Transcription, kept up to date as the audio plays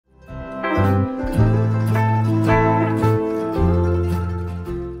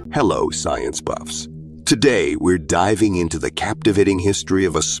Hello, science buffs. Today, we're diving into the captivating history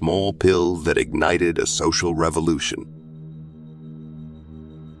of a small pill that ignited a social revolution.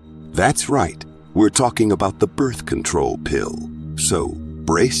 That's right, we're talking about the birth control pill. So,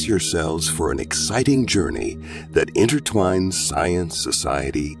 brace yourselves for an exciting journey that intertwines science,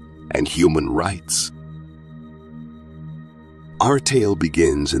 society, and human rights. Our tale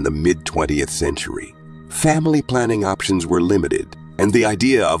begins in the mid-20th century. Family planning options were limited, and the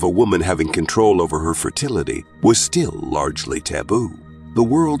idea of a woman having control over her fertility was still largely taboo. The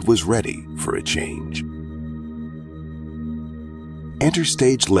world was ready for a change. Enter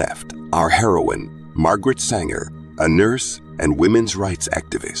stage left, our heroine, Margaret Sanger, a nurse and women's rights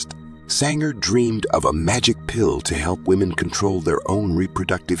activist. Sanger dreamed of a magic pill to help women control their own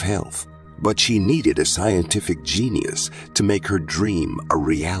reproductive health, but she needed a scientific genius to make her dream a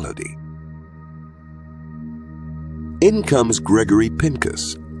reality. In comes Gregory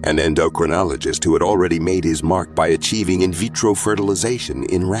Pincus, an endocrinologist who had already made his mark by achieving in vitro fertilization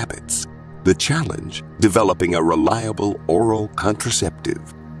in rabbits. The challenge, developing a reliable oral contraceptive.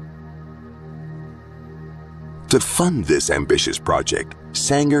 To fund this ambitious project,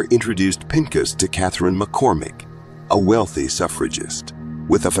 Sanger introduced Pincus to Catherine McCormick, a wealthy suffragist.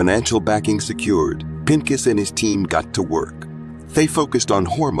 With the financial backing secured, Pincus and his team got to work. They focused on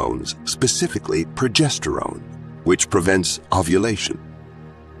hormones, specifically progesterone, which prevents ovulation.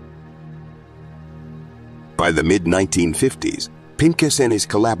 By the mid-1950s, Pincus and his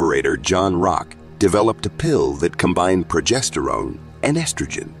collaborator John Rock developed a pill that combined progesterone and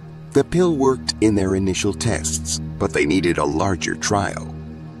estrogen. The pill worked in their initial tests, but they needed a larger trial.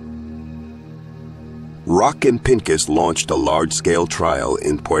 Rock and Pincus launched a large-scale trial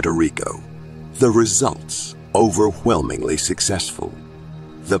in Puerto Rico. The results, overwhelmingly successful.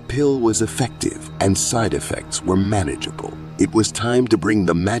 The pill was effective and side effects were manageable. It was time to bring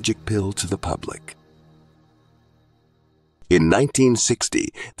the magic pill to the public. In 1960,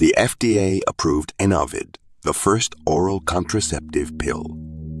 the FDA approved Enovid, the first oral contraceptive pill.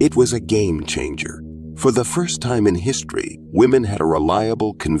 It was a game changer. For the first time in history, women had a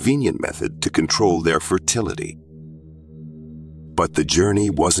reliable, convenient method to control their fertility. But the journey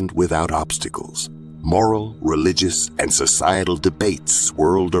wasn't without obstacles. Moral, religious, and societal debates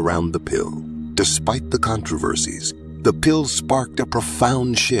swirled around the pill. Despite the controversies, the pill sparked a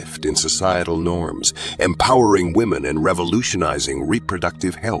profound shift in societal norms, empowering women and revolutionizing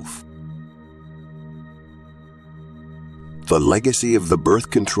reproductive health. The legacy of the birth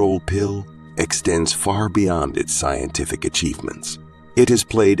control pill extends far beyond its scientific achievements. It has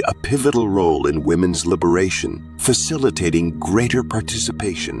played a pivotal role in women's liberation, facilitating greater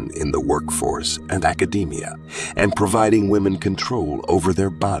participation in the workforce and academia, and providing women control over their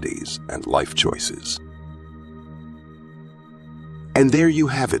bodies and life choices. And there you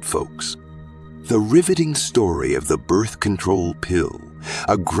have it, folks. The riveting story of the birth control pill,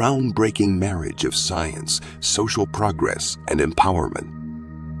 a groundbreaking marriage of science, social progress, and empowerment.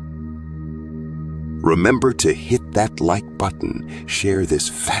 Remember to hit that like button, share this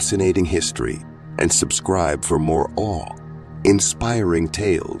fascinating history, and subscribe for more awe-inspiring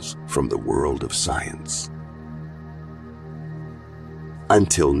tales from the world of science.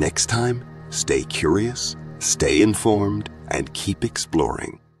 Until next time, stay curious, stay informed, and keep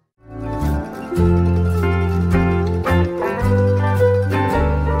exploring.